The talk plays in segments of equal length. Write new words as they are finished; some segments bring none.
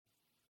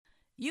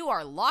You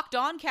are Locked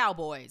On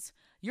Cowboys,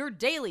 your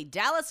daily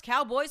Dallas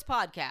Cowboys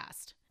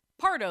podcast.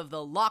 Part of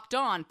the Locked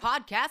On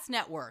Podcast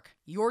Network,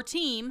 your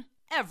team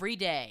every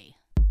day.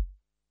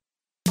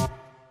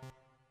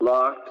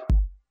 Locked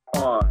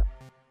On.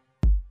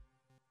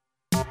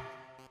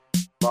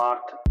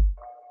 Locked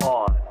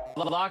On.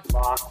 Locked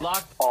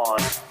On.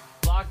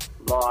 Locked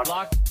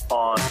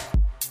On.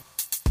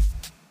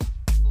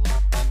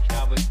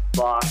 Cowboys.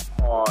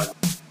 Locked On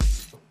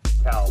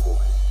Cowboys.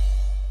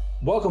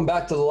 Welcome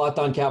back to the Locked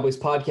On Cowboys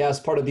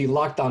podcast, part of the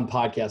Locked On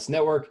Podcast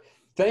Network.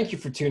 Thank you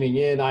for tuning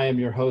in. I am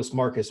your host,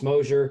 Marcus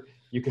Mosher.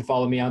 You can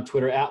follow me on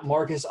Twitter at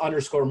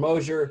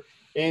Marcus_Mosher.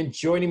 And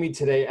joining me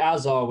today,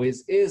 as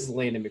always, is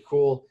Landon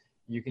McCool.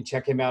 You can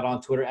check him out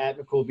on Twitter at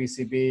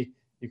McCoolBCB.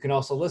 You can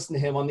also listen to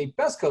him on the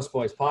Best Coast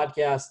Boys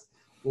podcast.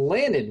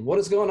 Landon, what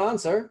is going on,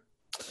 sir?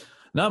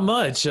 Not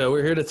much.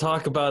 We're here to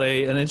talk about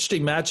an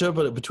interesting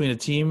matchup between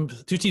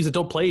two teams that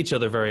don't play each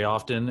other very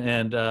often.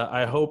 And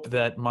I hope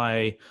that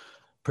my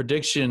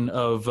prediction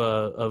of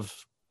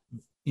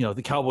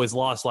the Cowboys'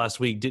 loss last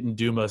week didn't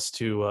doom us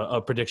to a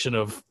prediction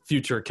of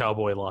future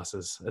Cowboy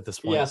losses at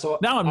this point. Yeah, so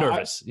now I'm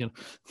nervous.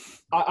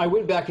 I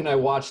went back and I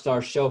watched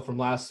our show from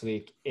last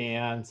week,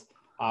 and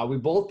we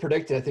both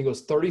predicted, I think it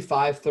was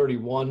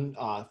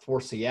 35-31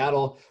 for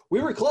Seattle. We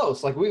were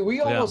close. Like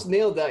we almost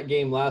nailed that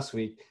game last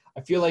week.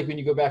 I feel like when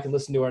you go back and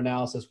listen to our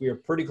analysis, we were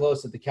pretty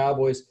close that the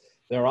Cowboys,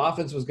 their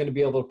offense was going to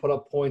be able to put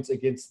up points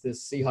against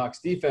this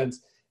Seahawks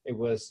defense.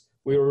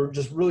 We were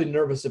just really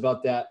nervous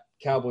about that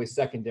Cowboys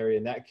secondary,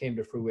 and that came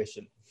to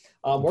fruition.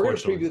 We're going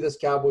to preview this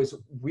Cowboys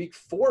Week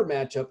 4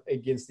 matchup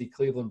against the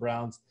Cleveland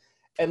Browns.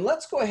 And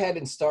let's go ahead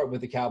and start with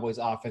the Cowboys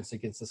offense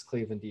against this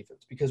Cleveland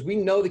defense, because we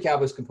know the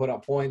Cowboys can put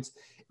up points.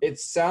 It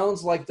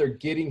sounds like they're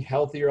getting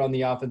healthier on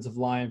the offensive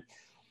line.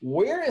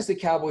 Where is the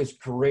Cowboys'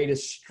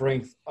 greatest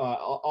strength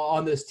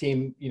on this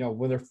team,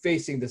 when they're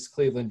facing this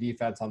Cleveland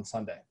defense on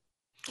Sunday?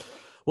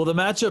 Well, the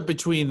matchup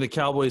between the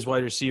Cowboys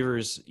wide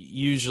receivers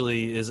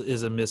usually is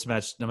a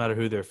mismatch no matter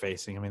who they're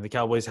facing. I mean, the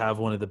Cowboys have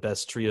one of the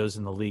best trios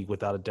in the league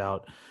without a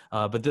doubt.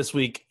 But this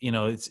week,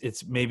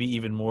 it's maybe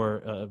even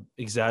more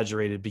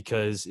exaggerated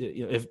because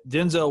if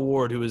Denzel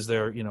Ward, who is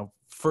their,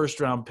 first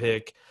round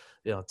pick,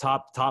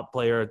 top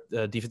player,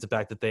 defensive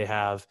back that they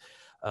have,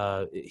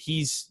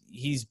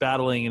 he's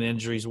battling an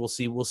injuries. We'll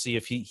see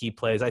if he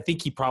plays. I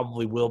think he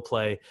probably will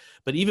play.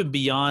 But even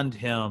beyond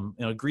him,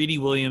 Greedy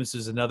Williams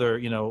is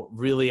another,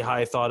 really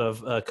high thought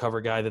of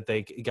cover guy that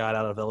they got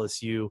out of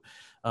LSU.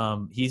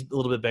 He's a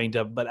little bit banged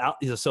up, but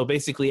so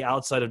basically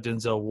outside of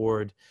Denzel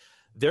Ward,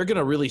 they're going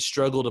to really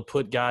struggle to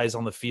put guys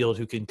on the field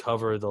who can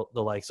cover the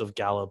likes of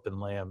Gallup and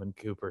Lamb and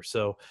Cooper.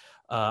 So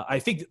I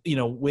think,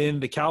 when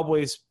the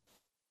Cowboys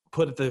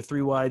put the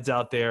three wides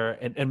out there,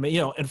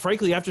 and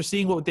frankly, after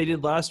seeing what they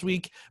did last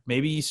week,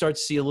 maybe you start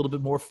to see a little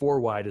bit more four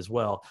wide as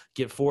well.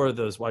 Get four of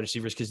those wide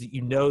receivers because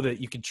you know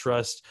that you can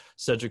trust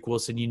Cedric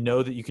Wilson. You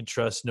know that you can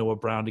trust Noah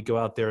Brown to go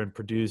out there and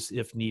produce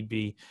if need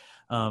be,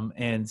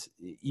 and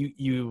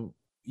you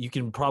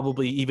can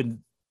probably even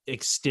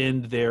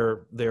extend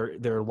their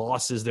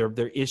losses,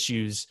 their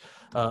issues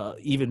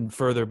even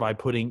further by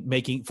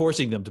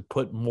forcing them to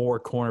put more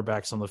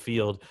cornerbacks on the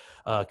field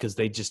because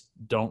they just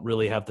don't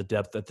really have the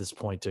depth at this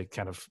point to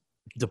kind of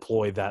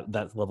deploy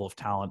that level of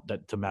talent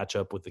to match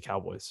up with the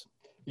Cowboys.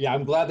 Yeah,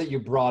 I'm glad that you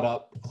brought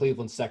up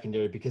Cleveland's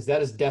secondary because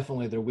that is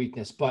definitely their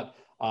weakness. But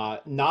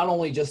not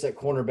only just at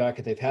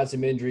cornerback, they've had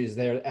some injuries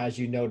there, as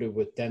you noted,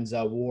 with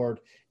Denzel Ward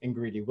and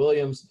Greedy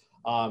Williams.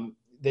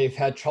 They've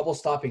had trouble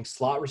stopping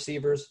slot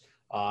receivers.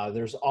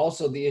 There's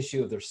also the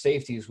issue of their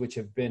safeties, which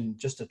have been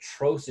just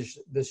atrocious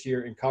this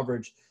year in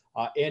coverage.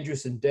 Andrew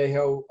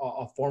Sendejo,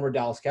 a former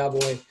Dallas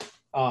Cowboy.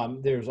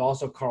 There's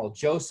also Carl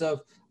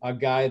Joseph, a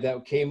guy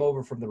that came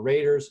over from the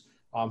Raiders,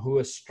 who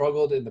has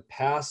struggled in the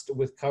past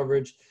with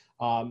coverage.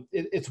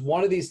 It's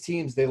one of these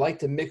teams, they like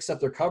to mix up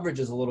their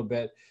coverages a little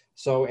bit.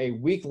 So a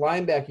weak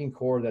linebacking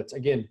core that's,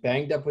 again,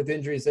 banged up with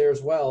injuries there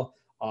as well,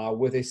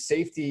 with a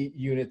safety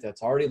unit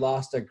that's already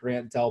lost a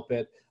Grant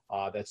Delpit,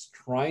 that's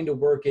trying to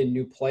work in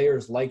new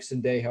players like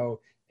Sendejo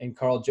and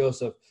Carl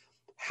Joseph.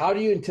 How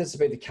do you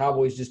anticipate the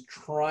Cowboys just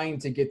trying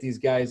to get these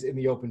guys in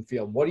the open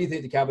field? What do you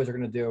think the Cowboys are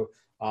going to do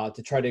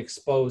to try to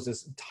expose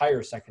this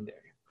entire secondary?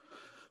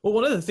 Well,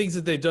 one of the things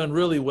that they've done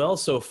really well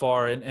so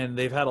far, and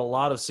they've had a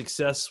lot of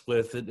success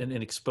with in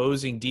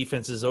exposing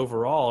defenses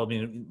overall. I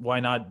mean, why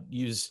not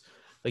use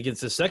against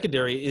the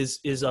secondary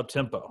is up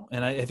tempo.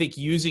 And I think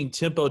using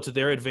tempo to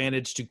their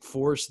advantage to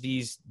force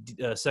these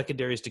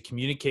secondaries to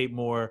communicate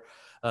more,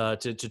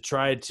 to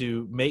try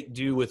to make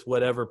do with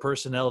whatever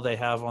personnel they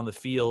have on the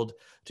field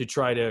to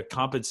try to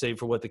compensate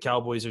for what the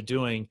Cowboys are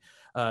doing.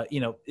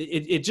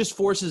 It just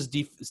forces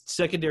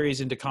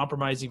secondaries into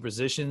compromising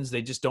positions.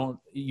 They just don't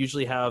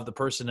usually have the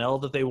personnel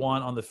that they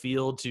want on the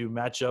field to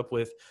match up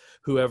with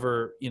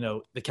whoever,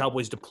 the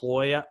Cowboys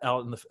deploy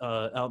out in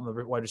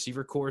the wide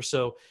receiver core.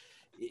 So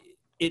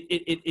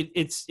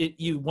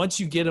once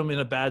you get them in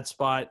a bad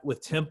spot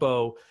with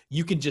tempo,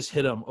 you can just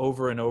hit them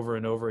over and over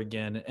and over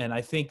again. And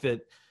I think that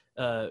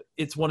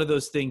it's one of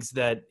those things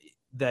that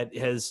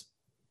has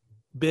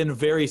been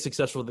very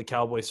successful with the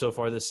Cowboys so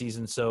far this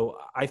season. So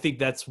I think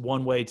that's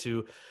one way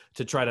to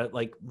try to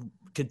like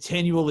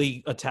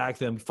continually attack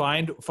them.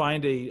 Find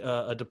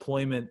a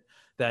deployment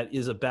that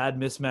is a bad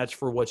mismatch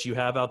for what you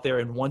have out there.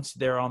 And once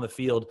they're on the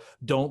field,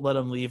 don't let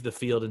them leave the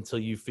field until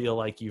you feel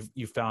like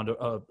you've found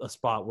a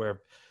spot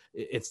where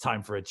it's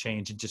time for a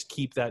change, and just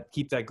keep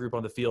that group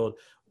on the field.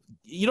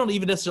 You don't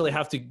even necessarily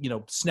have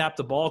to, snap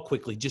the ball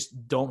quickly.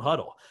 Just don't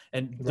huddle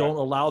and don't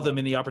allow them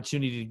any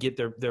opportunity to get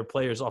their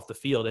players off the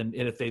field. And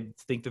if they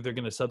think that they're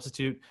going to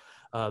substitute,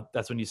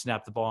 that's when you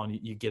snap the ball and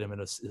you get them in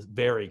a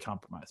very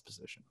compromised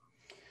position.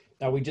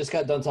 Now, we just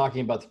got done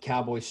talking about the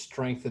Cowboys'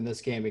 strength in this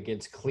game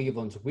against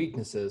Cleveland's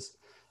weaknesses.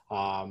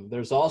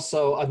 There's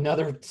also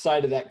another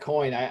side of that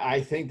coin. I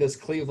think this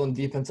Cleveland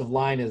defensive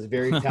line is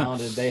very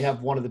talented. They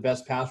have one of the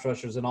best pass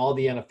rushers in all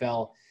the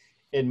NFL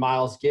in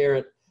Myles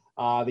Garrett.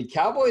 The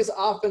Cowboys'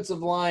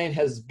 offensive line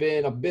has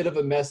been a bit of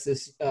a mess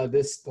this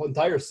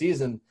entire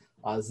season.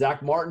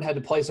 Zach Martin had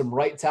to play some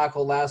right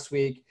tackle last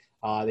week.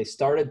 They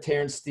started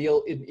Terrence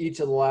Steele in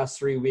each of the last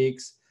 3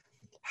 weeks.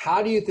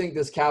 How do you think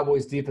this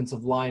Cowboys'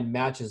 defensive line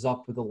matches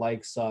up with the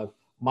likes of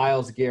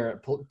Myles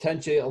Garrett,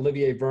 potentially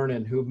Olivier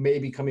Vernon, who may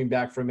be coming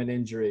back from an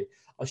injury,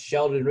 a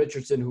Sheldon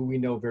Richardson, who we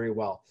know very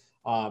well?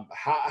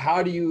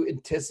 How do you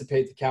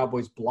anticipate the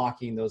Cowboys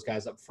blocking those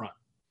guys up front?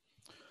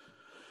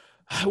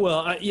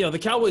 Well, the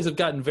Cowboys have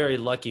gotten very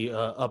lucky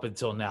up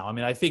until now. I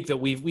mean, I think that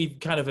we've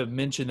kind of have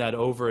mentioned that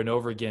over and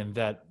over again,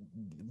 that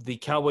the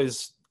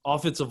Cowboys'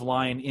 offensive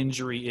line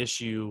injury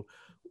issue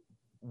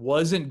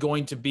wasn't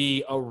going to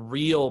be a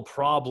real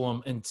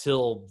problem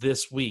until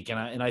this week.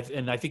 And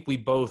I think we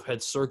both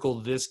had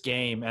circled this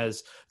game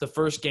as the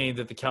first game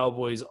that the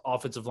Cowboys'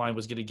 offensive line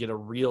was going to get a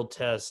real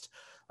test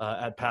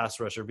at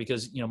pass rusher,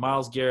 because,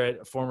 Myles Garrett,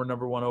 a former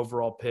number 1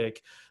 overall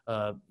pick,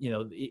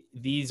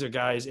 these are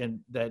guys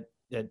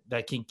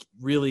that can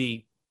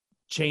really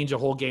change a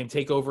whole game,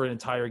 take over an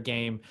entire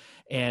game,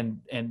 and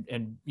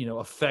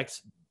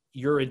affect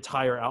your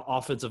entire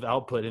offensive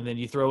output. And then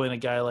you throw in a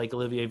guy like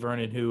Olivier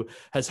Vernon, who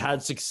has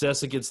had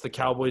success against the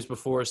Cowboys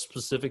before,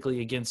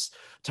 specifically against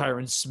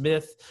Tyron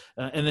Smith,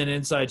 and then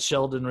inside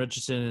Sheldon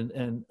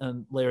Richardson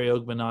and Larry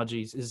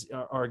Ogunbowale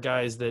are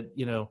guys that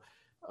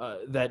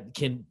that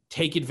can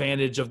take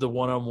advantage of the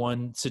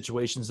one-on-one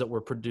situations that were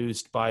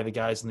produced by the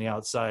guys on the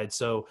outside.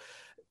 So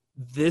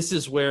this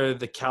is where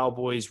the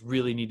Cowboys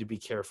really need to be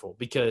careful,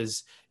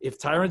 because if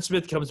Tyron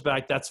Smith comes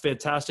back, that's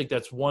fantastic.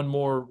 That's one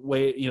more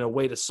way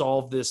to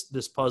solve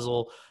this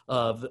puzzle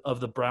of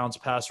the Browns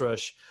pass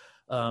rush.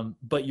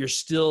 But you're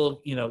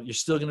still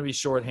going to be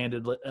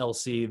shorthanded,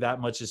 LC.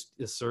 That much is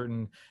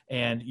certain,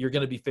 and you're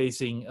going to be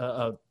facing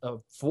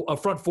a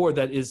front four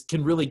that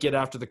can really get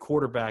after the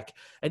quarterback.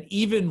 And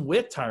even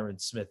with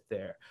Tyron Smith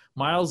there,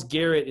 Myles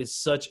Garrett is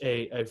such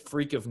a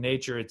freak of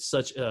nature. It's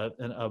such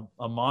a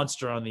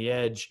monster on the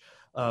edge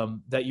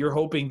that you're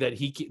hoping that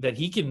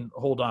he can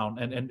hold on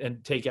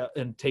and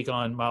take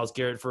on Myles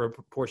Garrett for a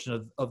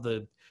portion of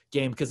the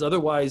game, because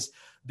otherwise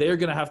they're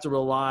going to have to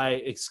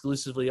rely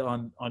exclusively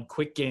on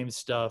quick game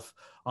stuff,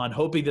 on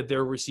hoping that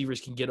their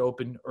receivers can get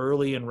open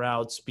early in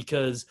routes,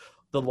 because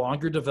the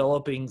longer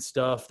developing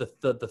stuff,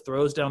 the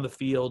throws down the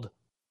field,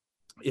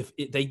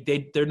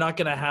 they're not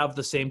going to have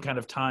the same kind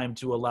of time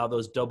to allow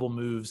those double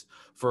moves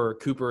for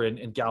Cooper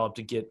and Gallup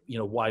to get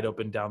wide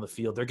open down the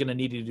field. They're going to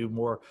need to do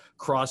more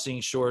crossing,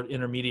 short,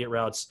 intermediate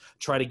routes,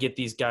 try to get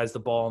these guys the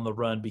ball on the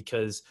run,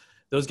 because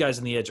those guys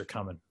on the edge are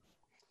coming.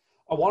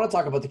 I want to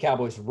talk about the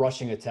Cowboys'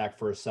 rushing attack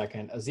for a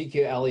second.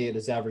 Ezekiel Elliott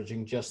is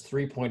averaging just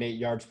 3.8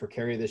 yards per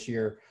carry this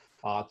year.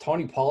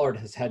 Tony Pollard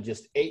has had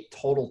just 8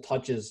 total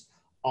touches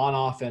on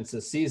offense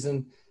this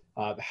season.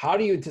 How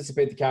do you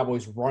anticipate the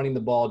Cowboys running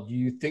the ball? Do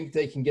you think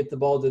they can get the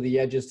ball to the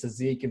edges to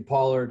Zeke and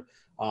Pollard?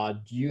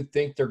 Do you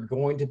think they're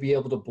going to be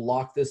able to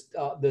block this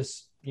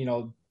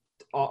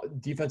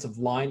defensive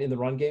line in the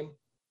run game?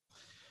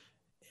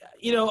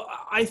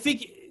 I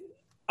think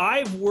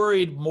I've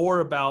worried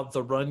more about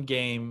the run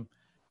game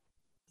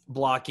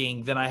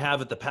blocking than I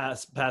have at the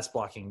pass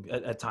blocking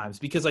at times,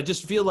 because I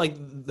just feel like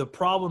the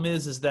problem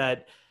is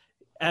that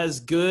as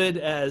good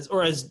as,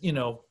 or as,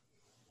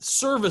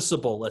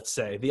 serviceable, let's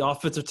say, the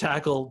offensive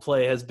tackle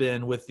play has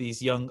been with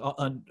these young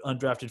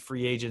undrafted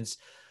free agents,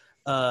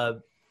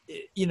 the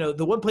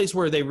one place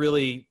where they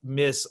really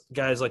miss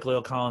guys like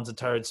La'el Collins and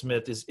Tyron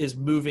Smith is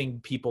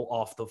moving people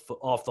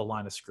off the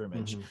line of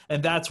scrimmage. Mm-hmm.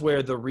 And that's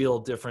where the real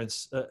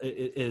difference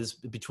is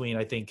between,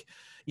 I think,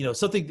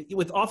 something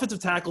with offensive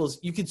tackles,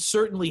 you could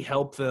certainly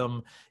help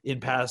them in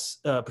pass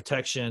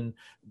protection,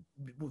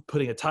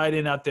 putting a tight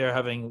end out there,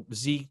 having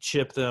Zeke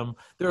chip them.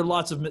 There are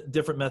lots of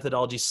different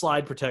methodologies,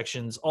 slide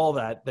protections, all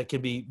that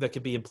could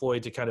be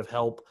employed to kind of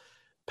help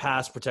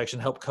pass protection,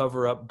 help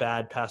cover up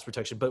bad pass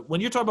protection. But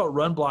when you're talking about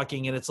run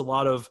blocking, and it's a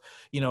lot of,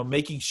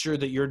 making sure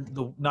that you're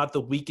not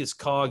the weakest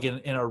cog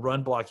in a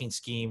run blocking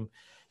scheme,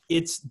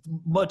 it's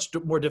much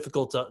more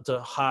difficult to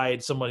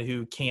hide someone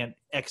who can't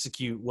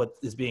execute what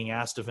is being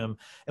asked of him.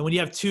 And when you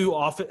have two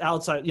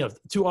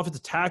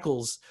offensive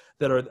tackles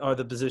that are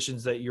the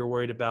positions that you're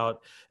worried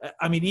about,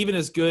 I mean, even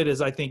as good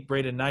as I think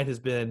Braden Knight has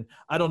been,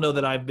 I don't know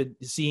that I've been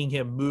seeing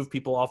him move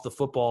people off the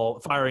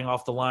football, firing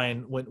off the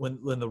line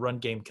when the run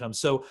game comes.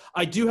 So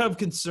I do have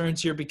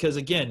concerns here because,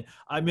 again,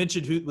 I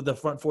mentioned with the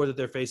front four that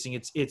they're facing.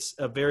 It's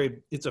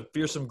a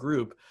fearsome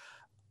group.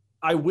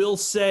 I will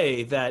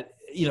say that,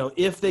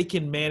 if they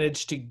can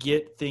manage to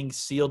get things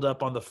sealed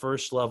up on the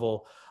first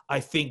level, I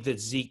think that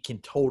Zeke can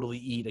totally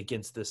eat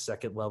against this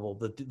second level.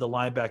 The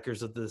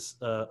linebackers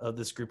of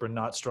this group are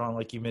not strong,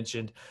 like you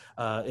mentioned,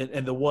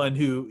 and the one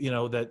who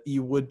that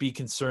you would be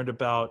concerned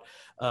about,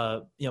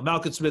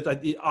 Malcolm Smith.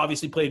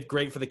 Obviously played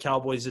great for the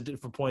Cowboys at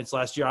different points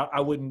last year.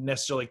 I wouldn't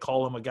necessarily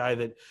call him a guy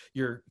that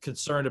you're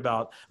concerned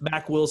about.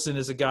 Mack Wilson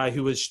is a guy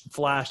who has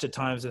flashed at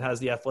times and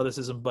has the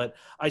athleticism, but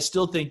I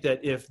still think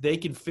that if they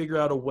can figure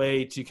out a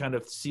way to kind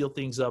of seal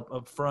things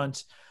up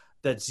front,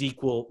 that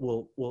Zeke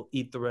will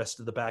eat the rest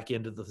of the back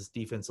end of this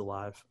defense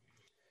alive.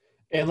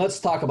 And let's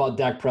talk about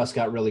Dak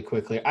Prescott really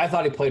quickly. I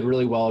thought he played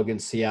really well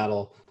against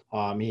Seattle.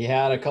 He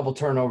had a couple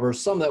turnovers,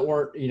 some that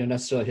weren't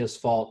necessarily his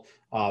fault.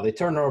 They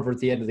turned over at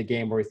the end of the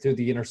game where he threw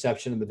the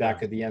interception in the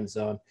back of the end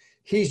zone.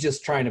 He's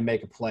just trying to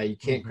make a play. You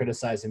can't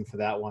criticize him for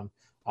that one.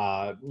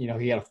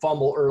 He had a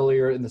fumble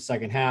earlier in the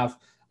second half,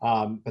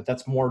 but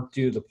that's more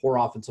due to the poor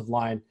offensive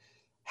line.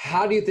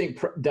 How do you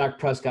think Dak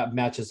Prescott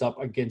matches up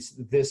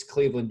against this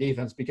Cleveland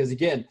defense? Because,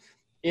 again,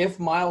 if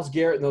Myles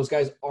Garrett and those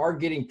guys are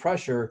getting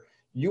pressure,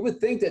 you would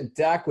think that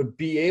Dak would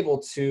be able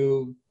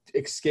to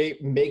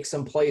escape, make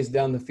some plays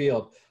down the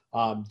field.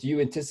 Do you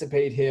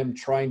anticipate him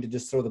trying to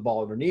just throw the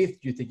ball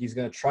underneath? Do you think he's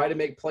going to try to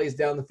make plays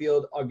down the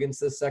field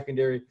against this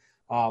secondary?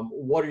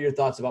 What are your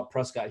thoughts about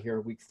Prescott here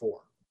in week 4?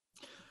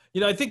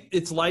 I think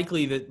it's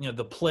likely that,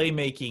 the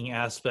playmaking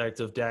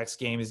aspect of Dak's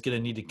game is going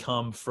to need to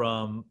come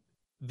from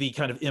the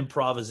kind of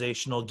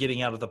improvisational,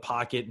 getting out of the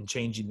pocket and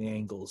changing the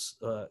angles,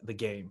 the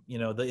game, the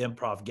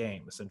improv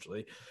game,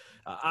 essentially.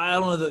 I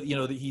don't know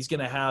that, that he's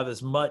going to have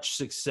as much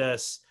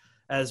success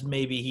as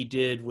maybe he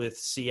did with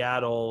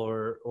Seattle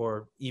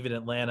or even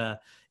Atlanta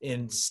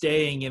in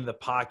staying in the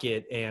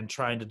pocket and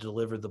trying to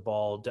deliver the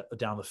ball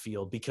down the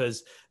field.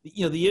 Because,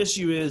 the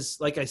issue is,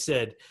 like I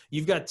said,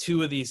 you've got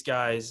two of these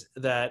guys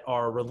that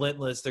are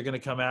relentless. They're going to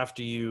come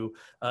after you,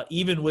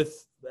 even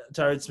with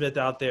Tyron Smith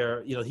out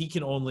there. He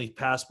can only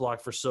pass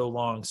block for so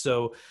long.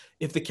 So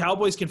if the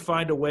Cowboys can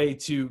find a way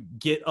to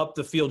get up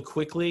the field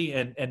quickly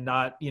and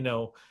not,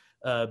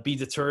 be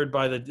deterred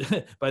by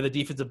the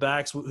defensive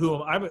backs,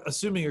 who I'm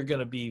assuming are going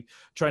to be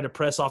trying to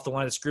press off the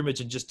line of scrimmage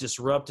and just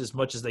disrupt as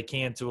much as they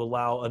can to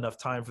allow enough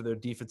time for their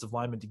defensive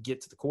linemen to get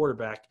to the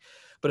quarterback.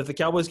 But if the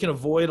Cowboys can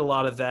avoid a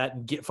lot of that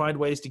and find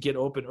ways to get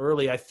open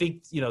early, I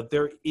think,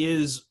 there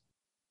is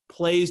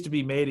plays to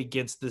be made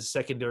against this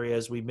secondary,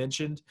 as we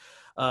mentioned.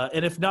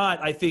 And if not,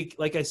 I think,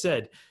 like I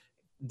said,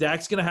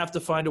 Dak's going to have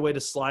to find a way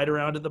to slide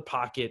around in the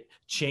pocket,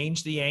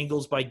 change the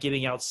angles by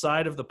getting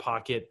outside of the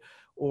pocket,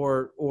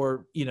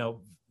 or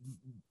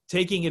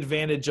taking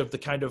advantage of the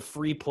kind of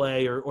free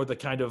play or the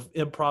kind of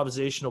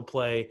improvisational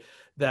play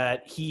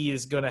that he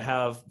is going to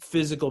have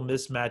physical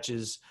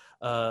mismatches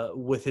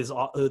with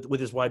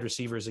his wide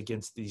receivers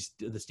against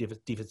this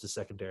defensive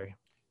secondary.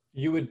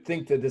 You would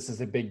think that this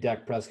is a big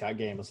Dak Prescott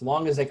game. As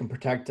long as they can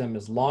protect him,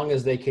 as long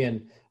as they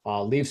can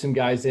leave some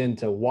guys in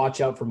to watch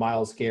out for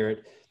Myles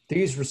Garrett,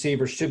 these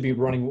receivers should be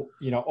running,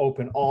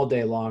 open all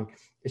day long.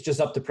 It's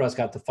just up to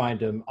Prescott to find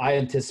him. I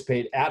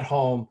anticipate at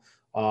home,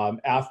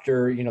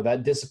 after,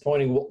 that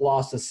disappointing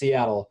loss to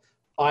Seattle,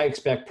 I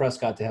expect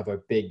Prescott to have a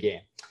big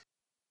game.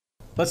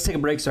 Let's take a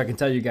break so I can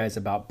tell you guys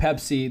about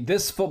Pepsi.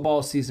 This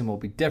football season will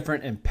be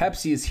different, and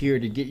Pepsi is here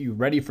to get you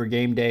ready for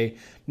game day,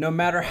 no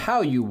matter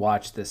how you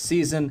watch this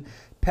season.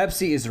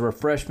 Pepsi is a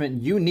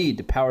refreshment you need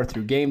to power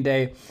through game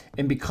day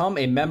and become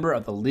a member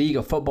of the League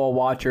of Football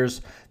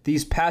Watchers.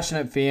 These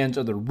passionate fans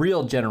are the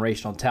real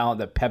generational talent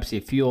that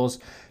Pepsi fuels,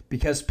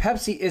 because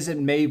Pepsi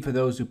isn't made for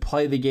those who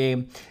play the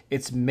game.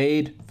 It's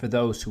made for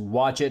those who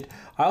watch it.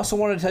 I also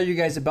want to tell you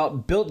guys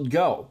about Built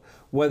Go.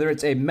 Whether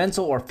it's a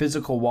mental or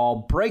physical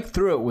wall, break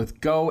through it with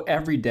Go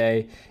every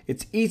day.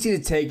 It's easy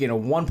to take in a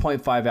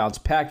 1.5 ounce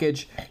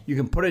package. You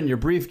can put it in your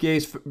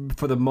briefcase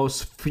for the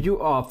most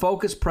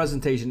focused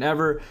presentation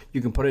ever.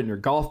 You can put it in your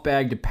golf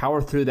bag to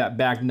power through that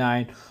back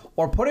nine,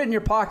 or put it in your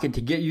pocket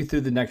to get you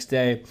through the next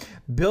day.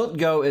 Built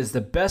Go is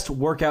the best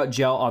workout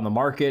gel on the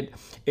market.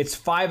 It's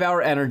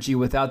 5-hour energy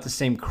without the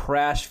same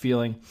crash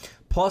feeling.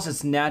 Plus,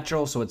 it's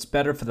natural, so it's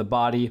better for the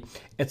body.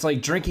 It's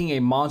like drinking a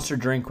Monster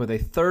drink with a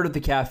third of the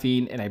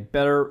caffeine and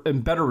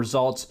better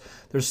results.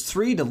 There's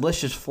 3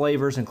 delicious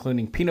flavors,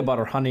 including peanut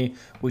butter honey,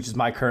 which is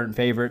my current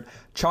favorite,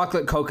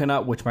 chocolate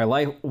coconut, which my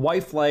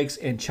wife likes,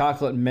 and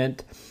chocolate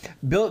mint.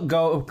 Built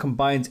Go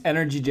combines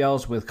energy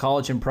gels with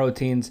collagen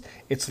proteins.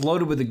 It's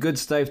loaded with the good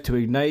stuff to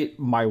ignite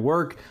my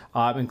work,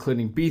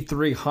 including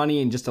B3,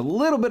 honey, and just a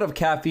little bit of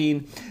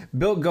caffeine.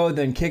 Built Go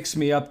then kicks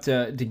me up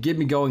to get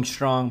me going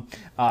strong.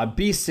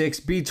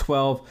 B6,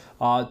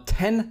 B12,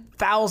 10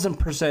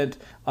 1,000%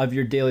 of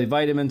your daily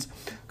vitamins.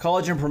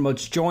 Collagen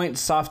promotes joint,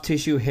 soft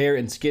tissue, hair,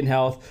 and skin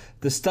health.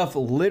 The stuff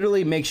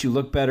literally makes you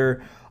look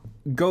better.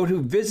 Go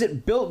to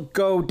visit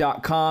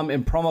BuiltGo.com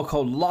and promo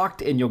code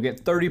LOCKED and you'll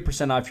get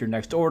 30% off your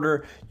next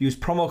order. Use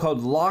promo code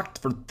LOCKED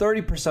for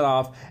 30%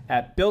 off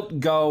at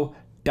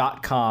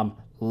BuiltGo.com.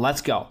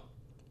 Let's go.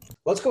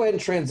 Let's go ahead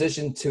and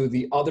transition to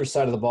the other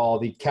side of the ball,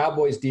 the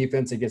Cowboys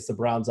defense against the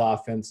Browns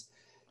offense.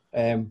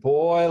 And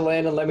boy,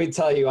 Landon, let me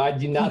tell you, I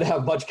do not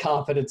have much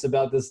confidence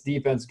about this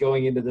defense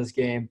going into this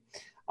game.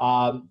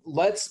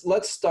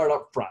 Let's start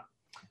up front.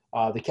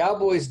 The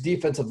Cowboys'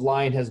 defensive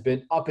line has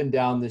been up and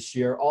down this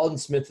year. Aldon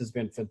Smith has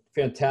been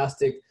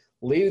fantastic,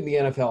 leading the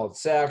NFL in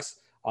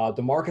sacks.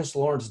 DeMarcus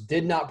Lawrence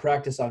did not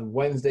practice on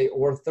Wednesday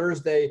or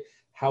Thursday.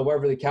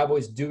 However, the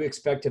Cowboys do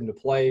expect him to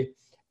play.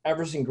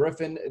 Everson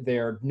Griffin,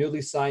 their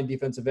newly signed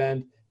defensive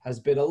end, has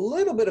been a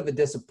little bit of a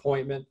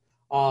disappointment.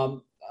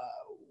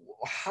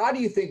 How do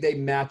you think they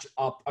match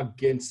up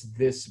against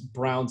this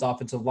Browns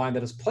offensive line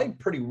that has played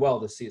pretty well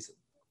this season?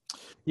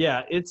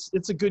 Yeah, it's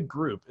a good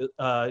group.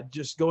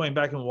 Just going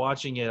back and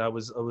watching it, I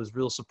was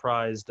real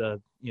surprised,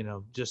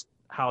 just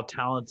how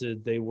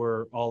talented they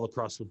were all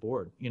across the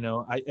board.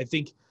 I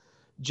think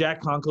Jack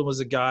Conklin was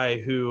a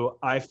guy who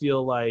I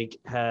feel like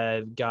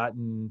had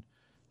gotten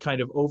kind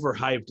of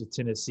overhyped at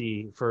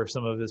Tennessee for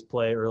some of his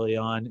play early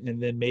on,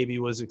 and then maybe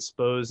was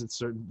exposed at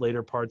certain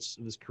later parts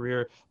of his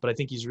career. But I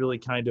think he's really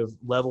kind of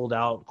leveled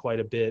out quite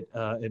a bit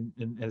and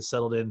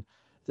settled in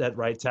that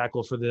right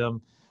tackle for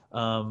them.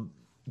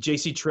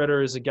 J.C.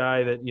 Treader is a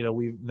guy that,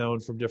 we've known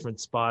from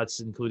different spots,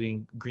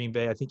 including Green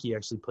Bay. I think he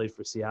actually played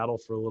for Seattle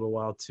for a little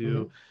while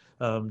too.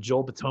 Mm-hmm.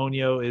 Joel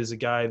Bitonio is a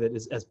guy that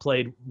has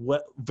played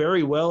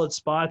very well at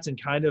spots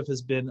and kind of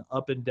has been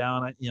up and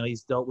down.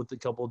 He's dealt with a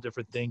couple of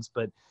different things,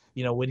 but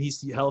when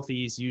he's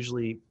healthy, he's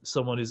usually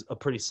someone who's a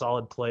pretty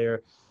solid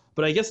player.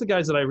 But I guess the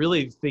guys that I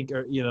really think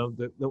are,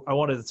 I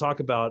wanted to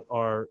talk about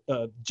are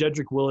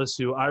Jedrick Willis,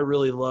 who I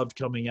really loved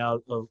coming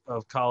out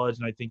of college,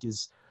 and I think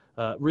is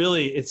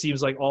really, it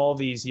seems like all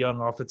these young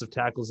offensive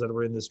tackles that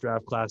were in this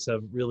draft class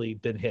have really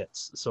been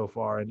hits so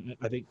far. And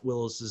I think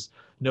Willis is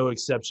no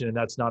exception, and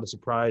that's not a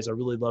surprise. I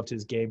really loved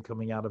his game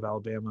coming out of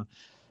Alabama.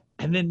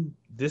 And then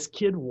this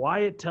kid,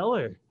 Wyatt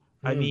Teller.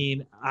 I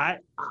mean, I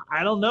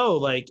don't know.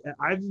 Like,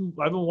 I've been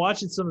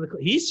watching some of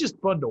he's just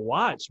fun to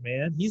watch,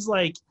 man. He's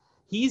like,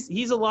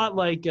 he's a lot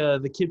like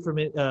the kid from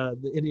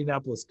the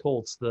Indianapolis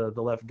Colts, the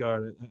left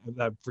guard.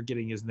 I'm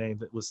forgetting his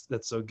name.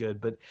 That's so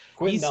good. But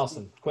Quentin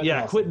Nelson.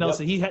 Quentin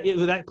Nelson. Yep.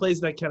 That plays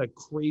that kind of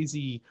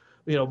crazy,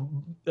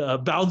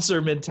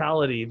 bouncer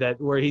mentality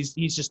where he's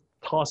just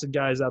tossing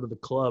guys out of the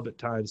club at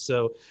times.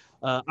 So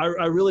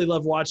I really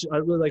love watching. I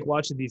really like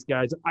watching these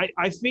guys.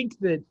 I think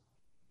that,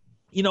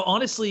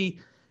 honestly,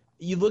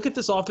 you look at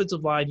this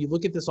offensive line, you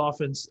look at this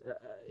offense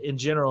in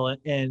general,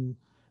 and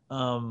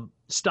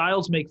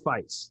styles make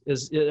fights,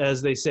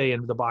 as they say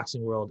in the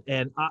boxing world.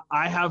 And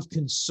I have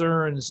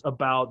concerns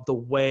about the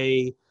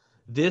way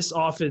this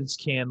offense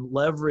can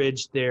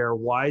leverage their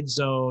wide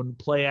zone,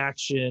 play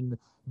action,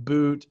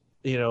 boot,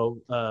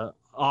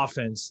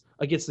 offense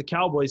against the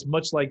Cowboys,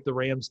 much like the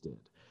Rams did.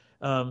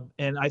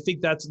 And I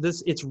think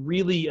it's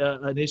really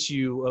an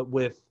issue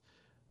with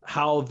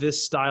how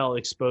this style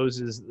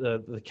exposes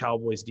the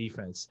Cowboys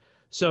defense.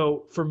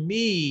 So for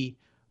me,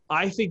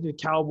 I think the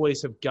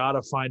Cowboys have got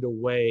to find a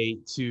way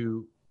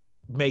to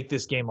make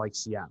this game like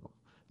Seattle.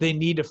 They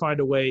need to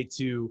find a way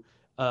to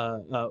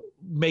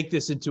make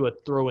this into a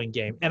throwing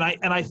game, and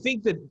I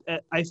think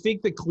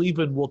that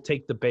Cleveland will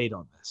take the bait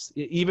on this,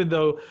 even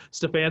though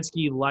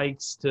Stefanski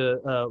likes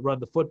to run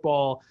the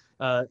football,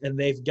 and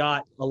they've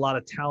got a lot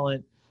of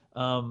talent,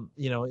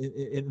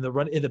 in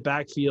the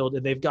backfield,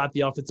 and they've got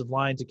the offensive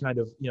line to kind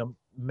of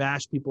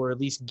mash people or at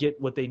least get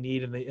what they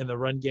need in the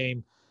run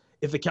game.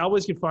 If the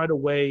Cowboys can find a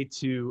way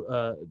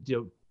to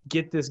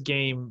get this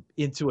game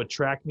into a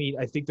track meet,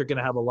 I think they're going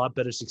to have a lot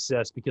better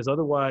success, because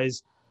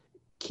otherwise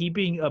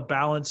keeping a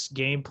balanced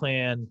game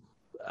plan,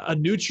 a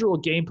neutral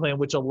game plan,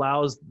 which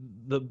allows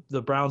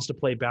the Browns to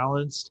play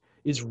balanced,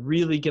 is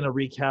really going to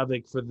wreak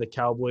havoc for the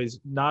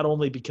Cowboys, not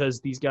only because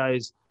these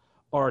guys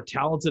are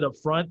talented up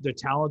front, they're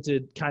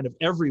talented kind of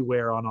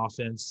everywhere on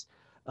offense,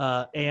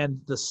 and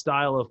the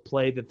style of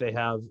play that they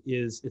have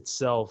is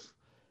itself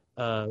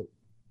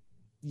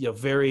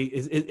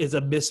is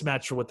a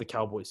mismatch for what the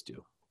Cowboys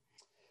do.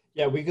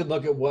 Yeah, we could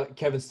look at what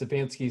Kevin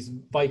Stefanski's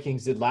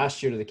Vikings did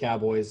last year to the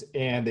Cowboys,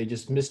 and they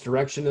just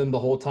misdirectioned them the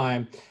whole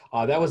time.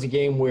 That was a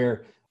game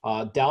where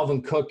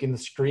Dalvin Cook in the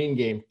screen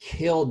game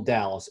killed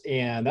Dallas,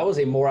 and that was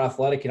a more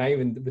athletic, and I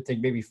even would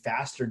think maybe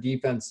faster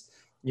defense,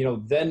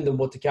 than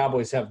what the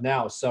Cowboys have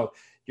now. So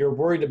you're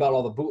worried about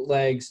all the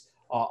bootlegs,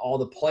 all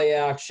the play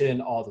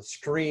action, all the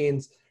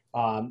screens.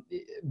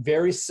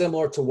 Very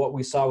similar to what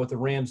we saw with the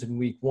Rams in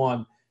Week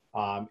 1.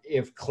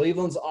 If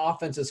Cleveland's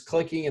offense is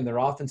clicking and their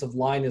offensive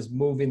line is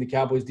moving the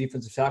Cowboys'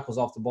 defensive tackles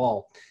off the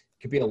ball,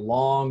 it could be a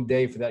long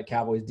day for that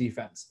Cowboys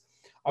defense.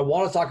 I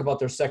want to talk about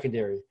their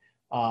secondary.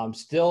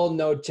 Still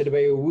no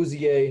Chidobe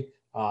Awuzie,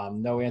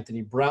 no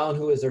Anthony Brown,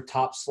 who is their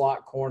top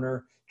slot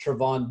corner.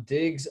 Trevon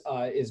Diggs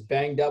is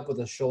banged up with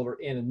a shoulder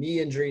and a knee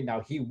injury.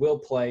 Now he will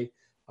play.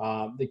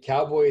 The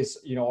Cowboys,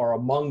 are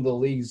among the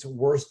league's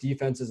worst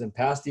defenses in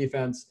pass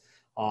defense.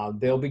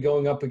 They'll be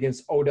going up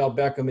against Odell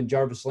Beckham and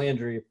Jarvis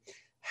Landry.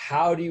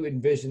 How do you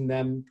envision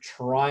them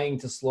trying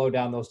to slow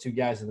down those two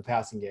guys in the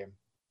passing game?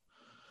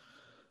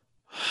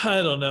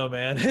 I don't know,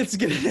 man.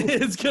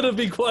 It's gonna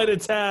be quite a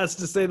task,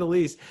 to say the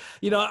least.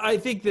 I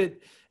think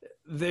that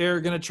they're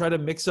going to try to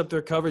mix up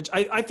their coverage.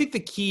 I think the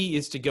key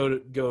is to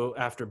go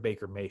after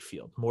Baker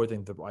Mayfield more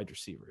than the wide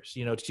receivers,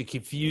 to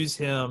confuse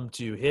him,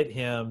 to hit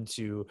him,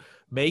 to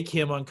make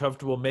him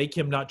uncomfortable, make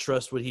him not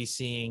trust what he's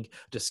seeing,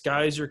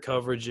 disguise your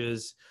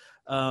coverages.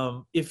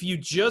 If you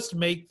just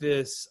make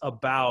this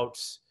about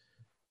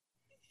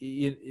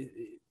the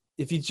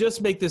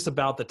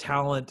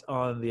talent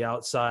on the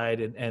outside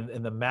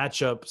and the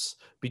matchups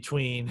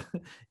between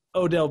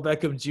Odell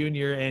Beckham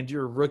Jr. and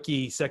your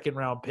rookie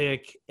second-round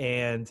pick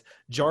and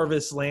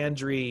Jarvis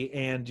Landry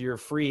and your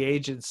free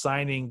agent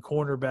signing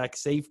cornerback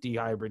safety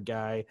hybrid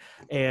guy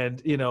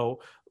and,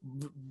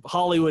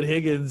 Hollywood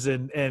Higgins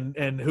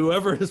and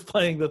whoever is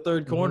playing the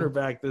third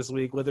cornerback this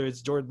week, whether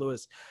it's Jordan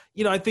Lewis,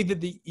 I think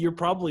that you're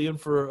probably in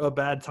for a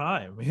bad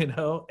time, and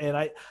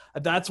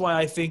that's why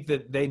I think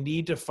that they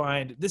need to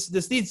find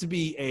this needs to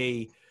be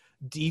a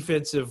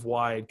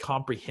defensive-wide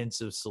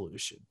comprehensive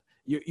solution.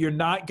 You're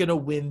not going to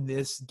win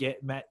you're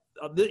not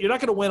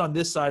going to win on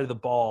this side of the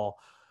ball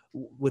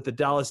with the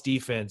Dallas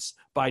defense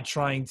by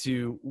trying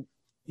to,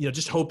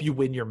 just hope you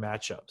win your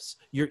matchups.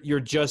 You're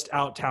just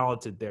out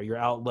talented there. You're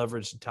out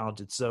leveraged and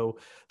talented. So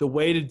the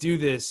way to do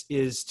this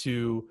is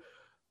to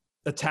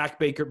attack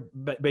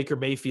Baker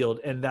Mayfield.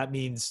 And that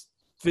means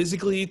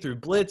physically through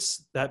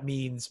blitz. That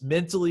means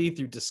mentally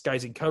through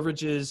disguising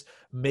coverages,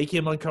 make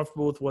him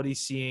uncomfortable with what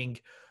he's seeing.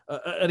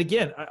 And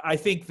again, I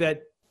think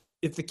that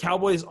if the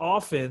Cowboys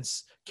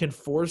offense can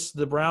force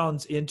the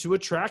Browns into a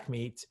track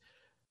meet,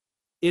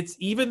 it's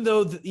even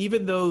though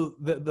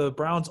the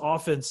Browns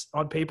offense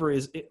on paper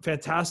is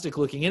fantastic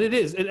looking, and it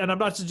is, and I'm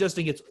not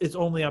suggesting it's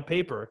only on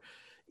paper.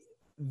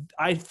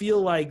 I feel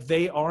like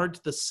they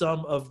aren't the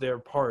sum of their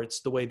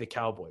parts the way the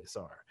Cowboys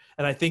are.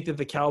 And I think that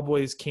the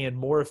Cowboys can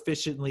more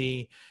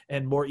efficiently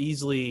and more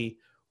easily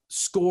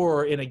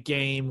score in a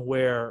game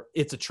where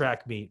it's a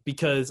track meet,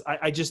 because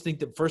I just think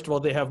that, first of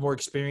all, they have more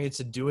experience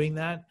in doing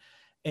that.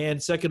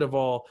 And second of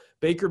all,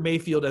 Baker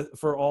Mayfield,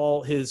 for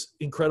all his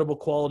incredible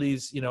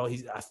qualities,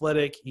 he's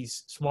athletic,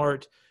 he's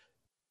smart,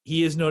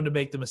 he is known to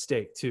make the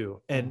mistake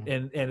too. And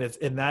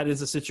that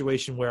is a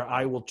situation where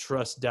I will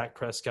trust Dak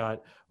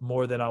Prescott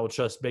more than I will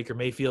trust Baker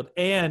Mayfield.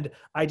 And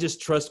I just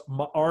trust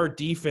our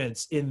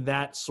defense in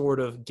that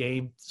sort of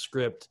game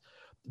script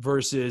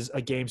versus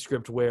a game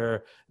script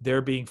where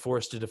they're being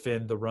forced to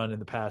defend the run and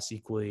the pass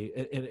equally.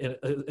 And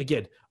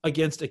again,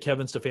 against a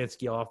Kevin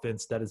Stefanski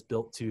offense that is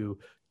built to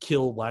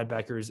kill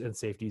linebackers and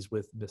safeties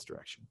with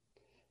misdirection.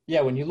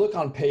 Yeah, when you look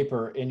on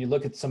paper and you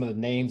look at some of the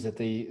names that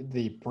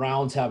the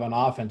Browns have on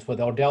offense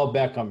with Odell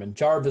Beckham and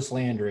Jarvis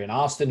Landry and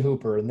Austin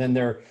Hooper, and then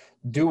their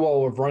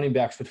duo of running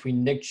backs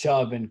between Nick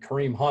Chubb and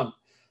Kareem Hunt,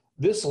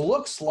 this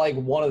looks like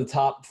one of the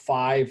top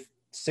 5-6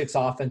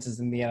 offenses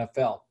in the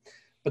NFL.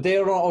 But they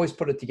don't always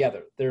put it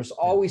together. There's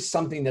always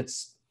something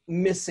that's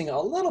missing a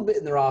little bit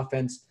in their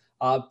offense,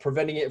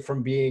 preventing it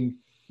from being,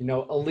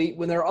 elite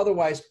when they're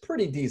otherwise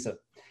pretty decent.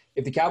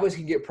 If the Cowboys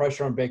can get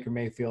pressure on Baker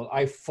Mayfield,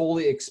 I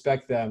fully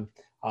expect them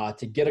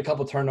to get a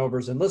couple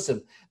turnovers. And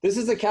listen, this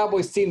is a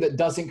Cowboys team that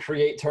doesn't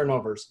create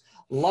turnovers.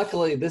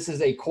 Luckily, this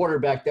is a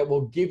quarterback that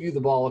will give you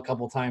the ball a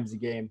couple times a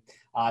game.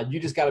 You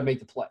just got to make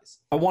the plays.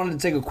 I wanted to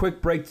take a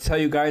quick break to tell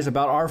you guys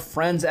about our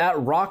friends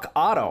at Rock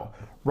Auto.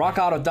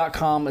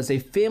 RockAuto.com is a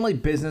family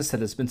business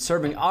that has been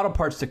serving auto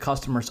parts to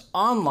customers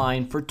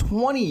online for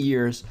 20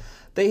 years.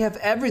 They have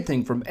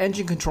everything from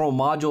engine control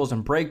modules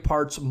and brake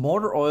parts,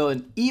 motor oil,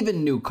 and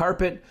even new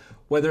carpet.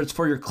 Whether it's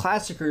for your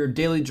classic or your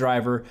daily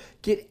driver,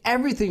 get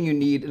everything you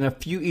need in a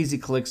few easy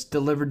clicks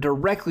delivered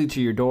directly to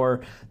your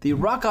door. The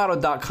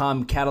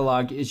RockAuto.com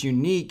catalog is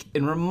unique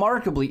and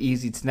remarkably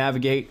easy to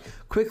navigate.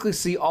 Quickly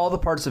see all the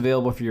parts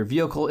available for your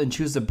vehicle and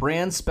choose the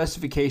brand,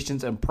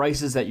 specifications, and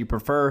prices that you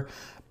prefer.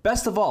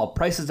 Best of all,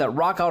 prices at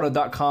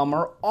RockAuto.com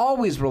are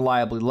always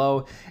reliably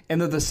low, and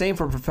they're the same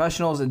for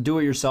professionals and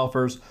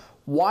do-it-yourselfers.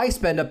 Why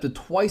spend up to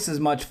twice as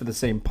much for the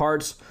same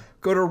parts?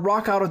 Go to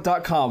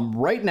RockAuto.com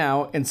right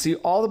now and see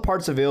all the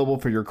parts available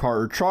for your car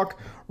or truck.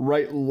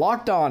 Write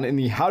Locked On in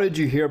the How Did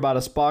You Hear About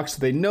Us box so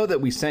they know that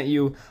we sent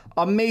you.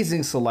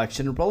 Amazing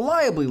selection,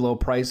 reliably low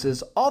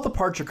prices, all the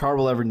parts your car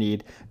will ever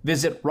need.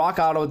 Visit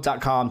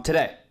RockAuto.com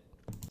today.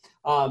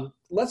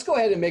 Let's go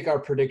ahead and make our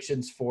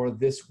predictions for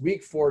this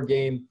Week 4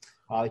 game.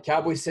 The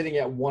Cowboys sitting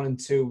at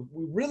 1-2.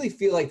 We really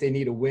feel like they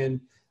need a win.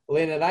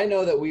 Elena, and I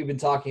know that we've been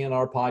talking on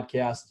our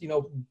podcast,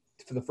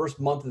 for the first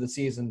month of the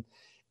season,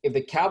 if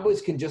the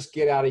Cowboys can just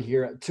get out of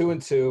here at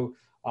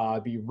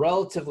 2-2, be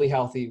relatively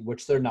healthy,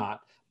 which they're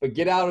not, but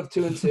get out of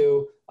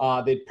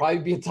 2-2, they'd probably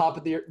be atop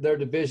of their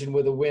division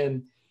with a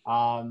win.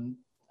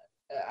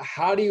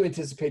 How do you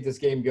anticipate this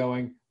game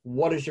going?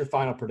 What is your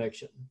final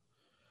prediction?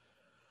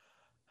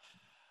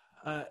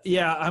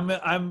 Yeah,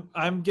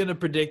 I'm gonna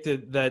predict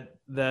that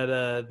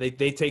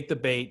they take the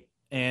bait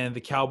and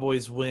the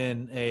Cowboys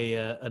win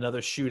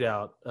another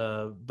shootout.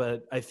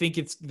 But I think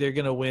they're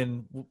gonna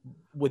win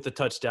with the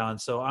touchdown.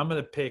 So I'm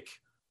gonna pick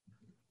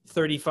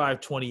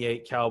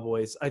 35-28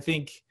 Cowboys. I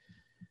think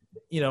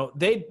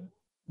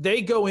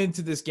they go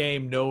into this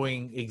game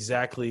knowing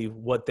exactly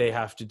what they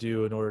have to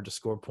do in order to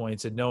score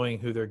points and knowing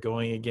who they're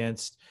going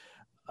against.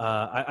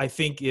 I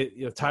think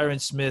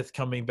Tyron Smith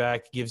coming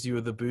back gives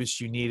you the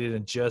boost you needed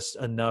and just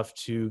enough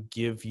to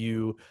give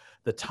you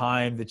the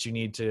time that you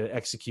need to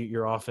execute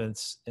your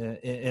offense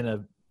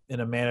in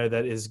a manner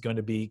that is going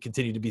to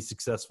continue to be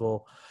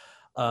successful.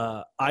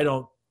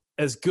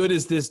 As good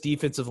as this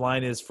defensive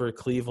line is for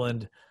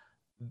Cleveland,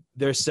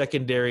 their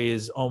secondary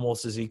is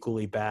almost as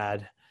equally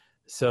bad.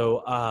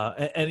 So,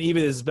 and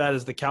even as bad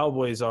as the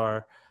Cowboys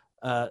are,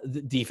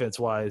 defense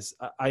wise,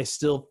 I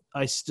still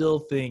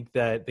think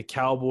that the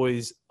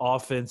Cowboys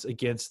offense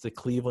against the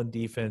Cleveland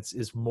defense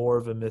is more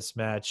of a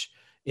mismatch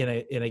in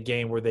a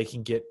game where they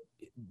can get,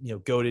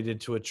 goaded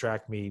into a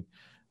track meet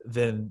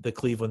than the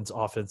Cleveland's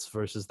offense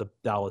versus the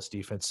Dallas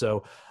defense.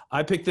 So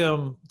I picked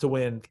them to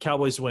win. The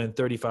Cowboys win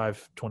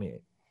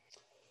 35-28.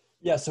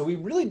 Yeah, so we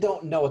really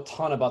don't know a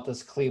ton about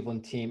this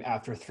Cleveland team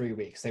after 3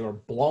 weeks. They were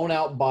blown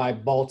out by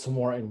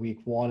Baltimore in week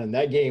 1, and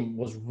that game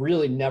was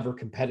really never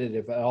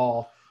competitive at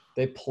all.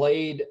 They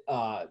played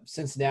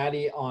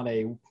Cincinnati on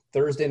a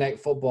Thursday night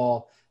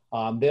football.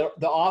 The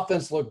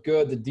offense looked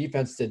good. The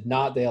defense did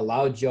not. They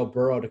allowed Joe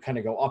Burrow to kind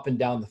of go up and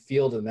down the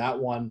field in that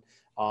one.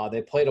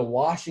 They played a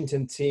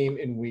Washington team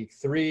in week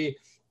 3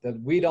 that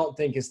we don't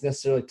think is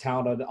necessarily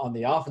talented on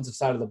the offensive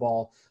side of the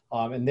ball,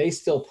 and they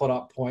still put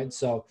up points.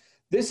 So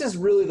this is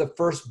really the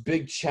first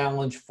big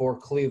challenge for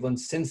Cleveland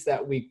since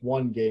that week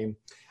 1 game.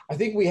 I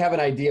think we have an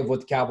idea of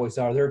what the Cowboys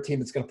are. They're a team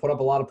that's going to put up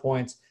a lot of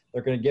points.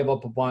 They're going to give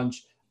up a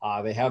bunch.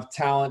 They have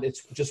talent.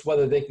 It's just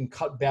whether they can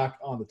cut back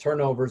on the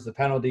turnovers, the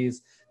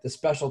penalties, the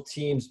special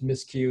teams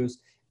miscues.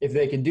 If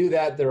they can do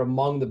that, they're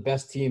among the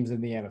best teams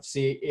in the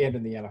NFC and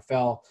in the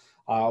NFL.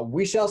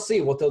 We shall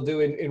see what they'll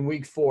do in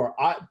week 4.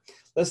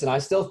 I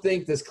still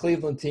think this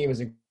Cleveland team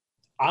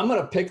I'm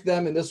going to pick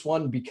them in this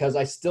one because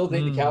I still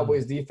think the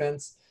Cowboys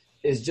defense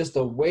is just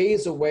a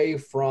ways away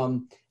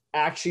from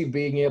actually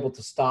being able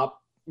to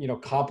stop,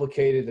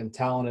 complicated and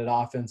talented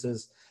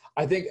offenses.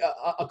 I think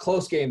a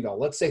close game, though,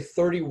 let's say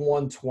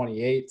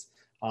 31-28,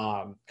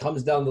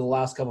 comes down to the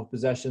last couple of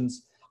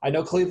possessions. I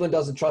know Cleveland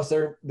doesn't trust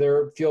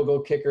their field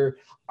goal kicker.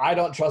 I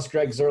don't trust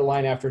Greg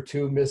Zuerlein after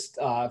 2 missed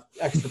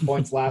extra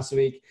points last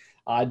week.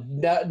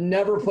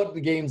 Never put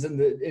the games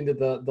into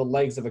the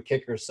legs of a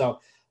kicker. So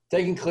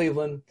taking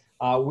Cleveland,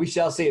 we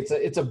shall see.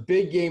 It's a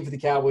big game for the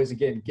Cowboys.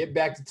 Again, get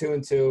back to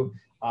 2-2,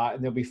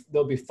 and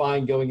they'll be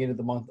fine going into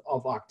the month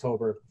of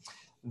October.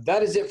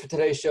 That is it for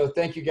today's show.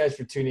 Thank you guys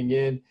for tuning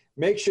in.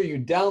 Make sure you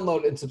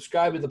download and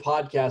subscribe to the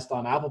podcast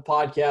on Apple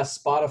Podcasts,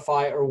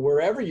 Spotify, or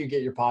wherever you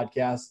get your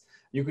podcasts.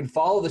 You can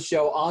follow the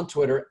show on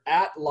Twitter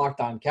at Locked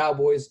On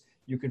Cowboys.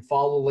 You can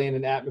follow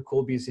Landon at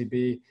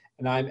McCoolBCB,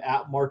 and I'm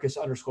at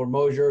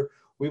Marcus_Mosier.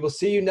 We will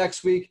see you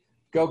next week.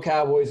 Go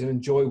Cowboys and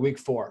enjoy week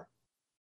 4.